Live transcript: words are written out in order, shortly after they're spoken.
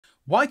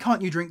Why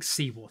can't you drink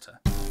seawater?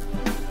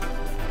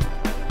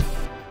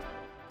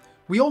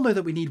 We all know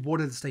that we need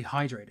water to stay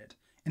hydrated.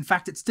 In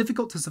fact, it's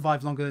difficult to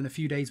survive longer than a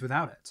few days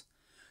without it.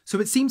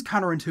 So it seems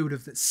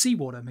counterintuitive that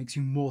seawater makes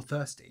you more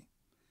thirsty.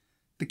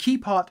 The key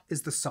part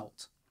is the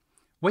salt.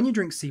 When you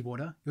drink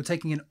seawater, you're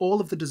taking in all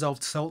of the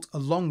dissolved salt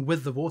along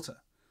with the water.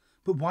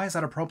 But why is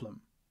that a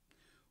problem?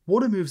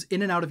 Water moves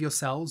in and out of your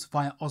cells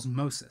via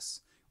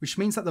osmosis, which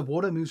means that the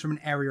water moves from an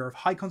area of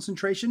high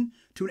concentration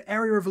to an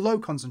area of low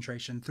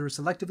concentration through a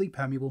selectively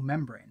permeable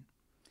membrane.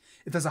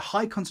 If there's a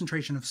high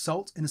concentration of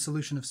salt in a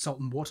solution of salt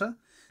and water,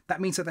 that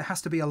means that there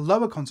has to be a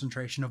lower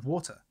concentration of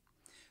water.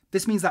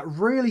 This means that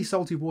really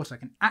salty water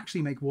can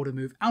actually make water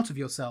move out of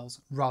your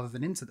cells rather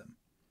than into them.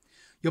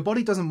 Your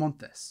body doesn't want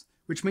this,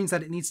 which means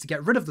that it needs to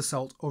get rid of the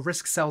salt or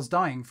risk cells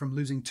dying from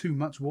losing too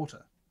much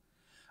water.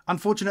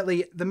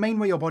 Unfortunately, the main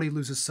way your body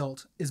loses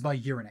salt is by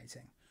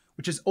urinating,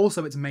 which is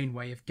also its main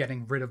way of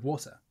getting rid of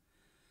water.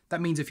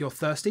 That means if you're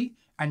thirsty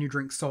and you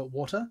drink salt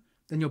water,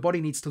 then your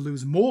body needs to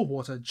lose more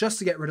water just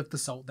to get rid of the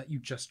salt that you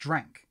just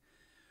drank,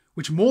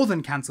 which more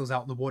than cancels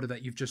out the water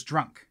that you've just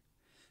drunk.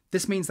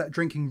 This means that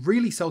drinking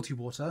really salty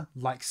water,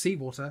 like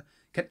seawater,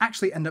 can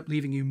actually end up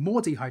leaving you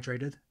more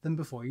dehydrated than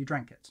before you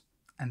drank it.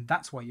 And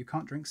that's why you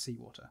can't drink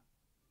seawater.